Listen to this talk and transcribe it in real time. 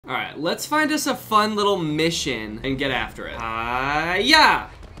Alright, let's find us a fun little mission and get after it. Yeah!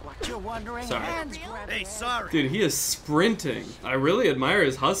 What you're wondering? Sorry. Hey, sorry. Dude, he is sprinting. I really admire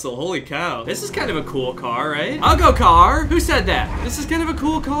his hustle, holy cow. This is kind of a cool car, right? I'll go car! Who said that? This is kind of a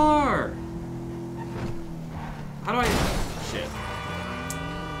cool car. How do I... Shit.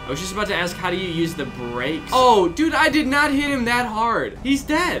 I was just about to ask, how do you use the brakes? Oh, dude, I did not hit him that hard. He's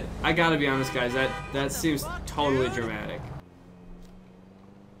dead. I gotta be honest, guys, that seems totally dramatic.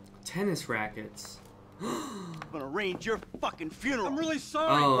 Tennis rackets. I'm gonna arrange your fucking funeral. I'm really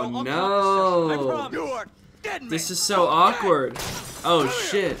sorry, Oh, bro. no. You are dead, man. This is so awkward. Oh,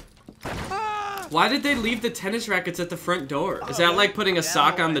 shit. Why did they leave the tennis rackets at the front door? Is that like putting a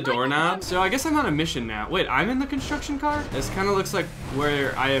sock on the doorknob? So I guess I'm on a mission now. Wait, I'm in the construction car? This kind of looks like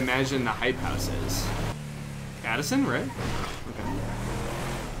where I imagine the hype house is. Addison, right? Okay.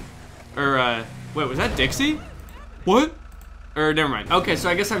 Or, wait, was that Dixie? What? Or, never mind. Okay, so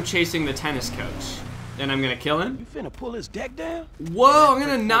I guess I'm chasing the tennis coach. And I'm gonna kill him? You finna pull his deck down? Whoa, I'm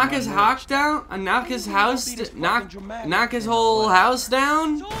gonna knock his house down? I knock his house, knock his whole house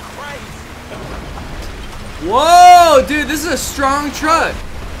down? Whoa, dude, this is a strong truck.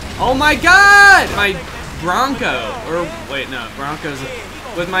 Oh my god! My Bronco, or wait, no, Bronco's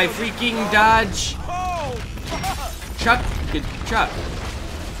with my freaking Dodge truck.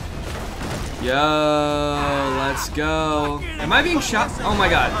 Yo, let's go. Am I being shot? Oh my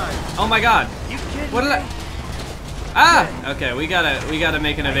god. Oh my god. What did I? Ah! Okay, we gotta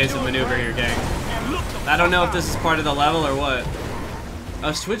make an evasive maneuver here, gang. I don't know if this is part of the level or what.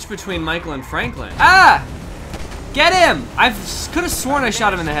 A switch between Michael and Franklin. Ah! Get him! I could have sworn I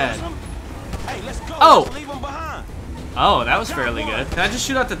shot him in the head. Oh! Oh, that was fairly good. Can I just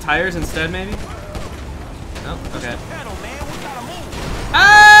shoot out the tires instead, maybe? No? Okay.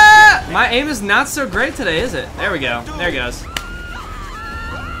 Ah! My aim is not so great today, is it? There we go. There it goes.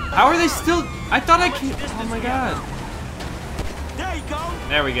 How are they still... I thought I can't... Oh my god.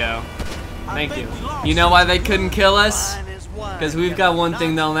 There we go. Thank you. You know why they couldn't kill us? Because we've got one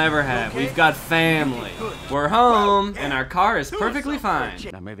thing they'll never have. We've got family. We're home, and our car is perfectly fine.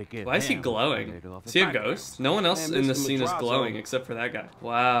 Why is he glowing? Is he a ghost? No one else in the scene is glowing except for that guy.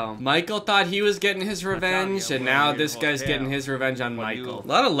 Wow. Michael thought he was getting his revenge, and now this guy's getting his revenge on Michael. A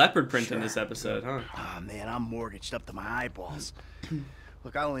lot of leopard print in this episode, huh? Ah, man, I'm mortgaged up to my eyeballs.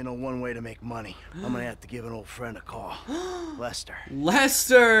 Look, I only know one way to make money. I'm gonna have to give an old friend a call. Lester.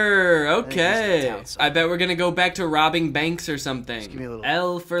 Lester! Okay. I bet we're gonna go back to robbing banks or something. Give me a little...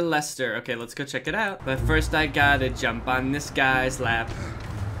 L for Lester. Okay, let's go check it out. But first I gotta jump on this guy's lap.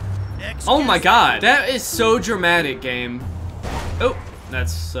 Oh my god! That is so dramatic, game. Oh,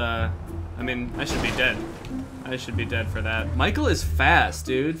 that's, I mean, I should be dead. I should be dead for that. Michael is fast,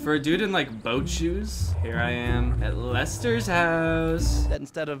 dude. For a dude in like boat shoes. Here I am at Lester's house. That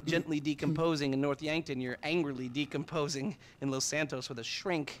instead of gently decomposing in North Yankton, you're angrily decomposing in Los Santos with a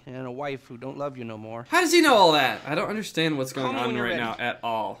shrink and a wife who don't love you no more. How does he know all that? I don't understand what's going on right ready. now at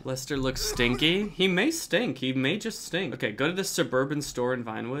all. Lester looks stinky. He may stink. He may just stink. Okay, go to the suburban store in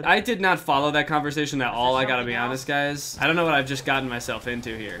Vinewood. I did not follow that conversation at all, I gotta be honest, guys. I don't know what I've just gotten myself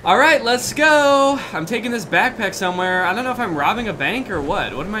into here. All right, let's go. I'm taking this backpack somewhere. I don't know if I'm robbing a bank or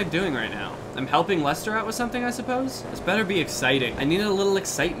what. What am I doing right now? I'm helping Lester out with something, I suppose? This better be exciting. I need a little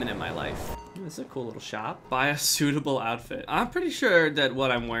excitement in my life. This is a cool little shop. Buy a suitable outfit. I'm pretty sure that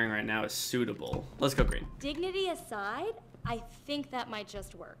what I'm wearing right now is suitable. Let's go green. Dignity aside, I think that might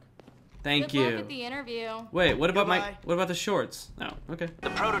just work. Thank Good luck you. at the interview. Wait, what about what about the shorts? Oh, okay. The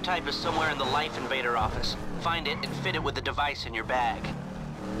prototype is somewhere in the Life Invader office. Find it and fit it with the device in your bag.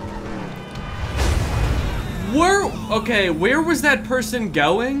 Where was that person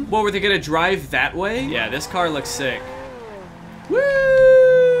going? What, were they gonna drive that way? Yeah, this car looks sick. Woo!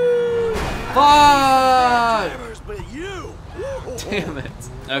 Fuck! Damn it.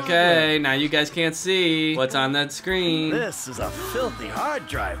 Okay, now you guys can't see what's on that screen. This is a filthy hard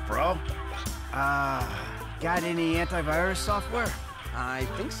drive, bro. Got any antivirus software? I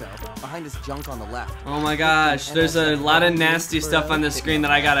think so. Behind this junk on the left. Oh my gosh, there's a lot of nasty stuff on the screen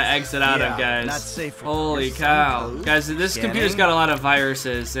that I gotta exit out of, guys. Not safe for Holy cow. Guys, this computer's got a lot of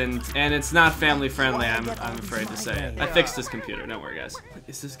viruses, and it's not family friendly, I'm afraid to say it. I fixed this computer, don't worry, guys. What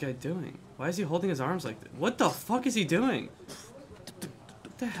is this guy doing? Why is he holding his arms like that? What the fuck is he doing?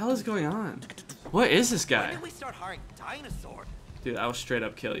 What the hell is going on? What is this guy? When did we start hiring dinosaurs? Dude, I will straight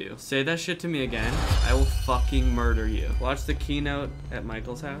up kill you. Say that shit to me again, I will fucking murder you. Watch the keynote at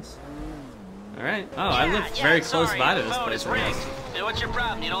Michael's house. Alright. Oh, I live very close by to this place, I guess. Hey, what's your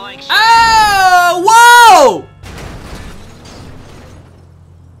problem? You don't like shit? Oh! Whoa!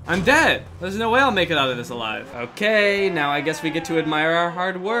 I'm dead. There's no way I'll make it out of this alive. Okay, now I guess we get to admire our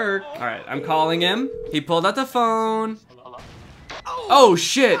hard work. All right, I'm calling him. He pulled out the phone. Oh,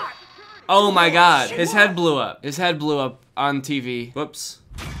 shit. Oh my God. His head blew up. His head blew up on TV. Whoops.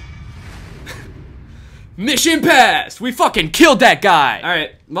 Mission passed! We fucking killed that guy!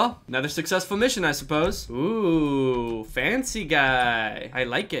 Alright, well, another successful mission, I suppose. Ooh, fancy guy. I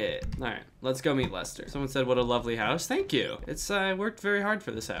like it. Alright, let's go meet Lester. Someone said, what a lovely house. Thank you. It's, I worked very hard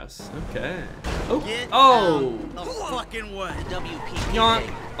for this house. Okay. Oh! The fucking way.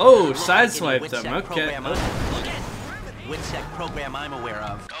 Yonk. Oh, sideswiped him. Okay. WinSec program I'm aware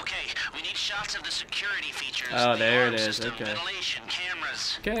of. Okay, we need shots of the security features. Oh, there it the alarm is. system, Okay. ventilation,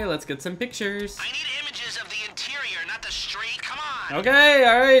 cameras. Okay, let's get some pictures. I need images of the interior, not the street. Come on. Okay,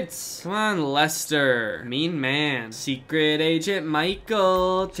 alright. Come on, Lester. Mean man. Secret Agent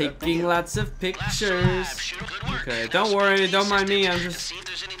Michael taking lots of pictures. Okay, don't worry, don't mind me. I'm just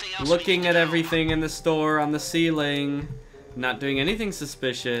looking at everything in the store on the ceiling. Not doing anything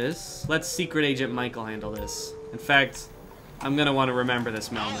suspicious. Let Secret Agent Michael handle this. In fact, I'm gonna want to remember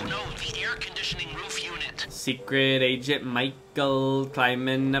this moment. No, the air conditioning roof unit. Secret Agent Michael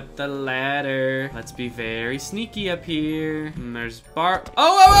climbing up the ladder. Let's be very sneaky up here. And there's bar.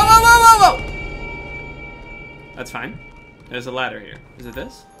 Oh! That's fine. There's a ladder here. Is it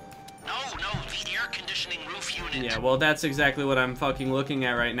this? No, the air conditioning roof unit. Yeah, well, that's exactly what I'm fucking looking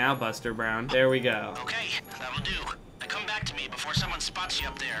at right now, Buster Brown. There we go. Okay, that'll do. Now come back to me before someone spots you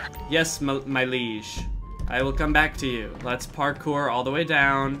up there. Yes, my liege. I will come back to you. Let's parkour all the way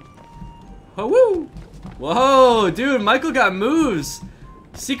down. Oh, woo! Whoa, dude, Michael got moves.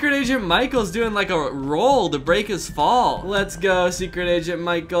 Secret Agent Michael's doing like a roll to break his fall. Let's go, Secret Agent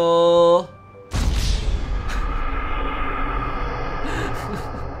Michael.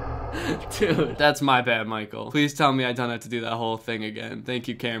 Dude, that's my bad, Michael. Please tell me I don't have to do that whole thing again. Thank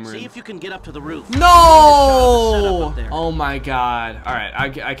you, Cameron. See if you can get up to the roof. No! Oh my God. All right,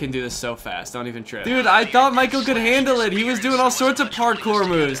 I can do this so fast. Don't even trip. Dude, I thought Michael could handle it. He was doing all sorts of parkour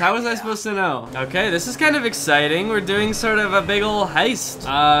moves. How was I supposed to know? Okay, this is kind of exciting. We're doing sort of a big ol' heist.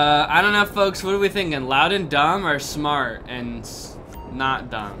 I don't know, folks. What are we thinking? Loud and dumb or smart and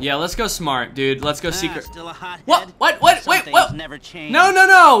not dumb? Yeah, let's go smart, dude. Let's go secret. Still a hothead? What? Wait, what? Never changed.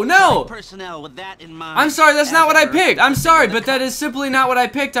 No. Personnel with that in mind. I'm sorry, that's not what I picked. I'm sorry, but that is simply not what I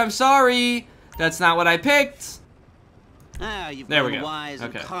picked. I'm sorry. That's not what I picked. You've There we grown go. wise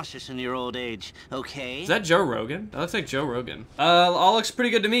Okay. and cautious in your old age. Okay. Is that Joe Rogan? That looks like Joe Rogan. All looks pretty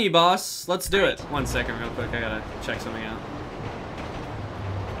good to me, boss. Let's do it. 1 second real quick. I gotta check something out.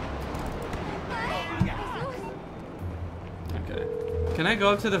 Okay. Can I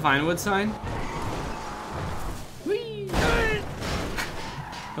go up to the Vinewood sign? Whee!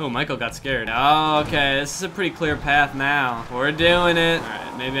 Oh, Michael got scared. Oh, okay. This is a pretty clear path now. We're doing it. All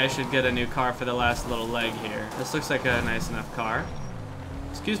right, maybe I should get a new car for the last little leg here. This looks like a nice enough car.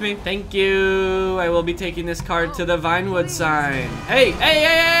 Excuse me. Thank you. I will be taking this car to the Vinewood sign. Hey!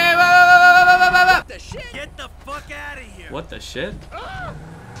 Whoa. The shit? Get the fuck out of here. What the shit?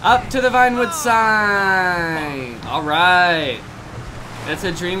 Up to the Vinewood sign. All right. It's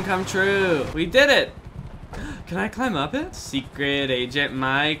a dream come true. We did it. Can I climb up it? Secret Agent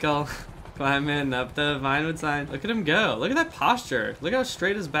Michael climbing up the Vinewood sign. Look at him go. Look at that posture. Look how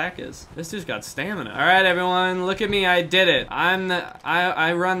straight his back is. This dude's got stamina. All right, everyone, look at me. I did it.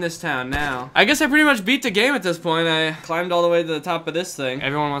 I run this town now. I guess I pretty much beat the game at this point. I climbed all the way to the top of this thing.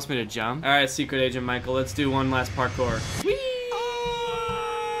 Everyone wants me to jump. All right, Secret Agent Michael, let's do one last parkour. Whee!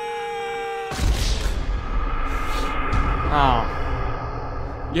 Oh.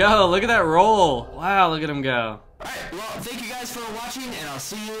 Yo, look at that roll. Wow, look at him go. Alright, well, thank you guys for watching, and I'll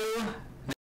see you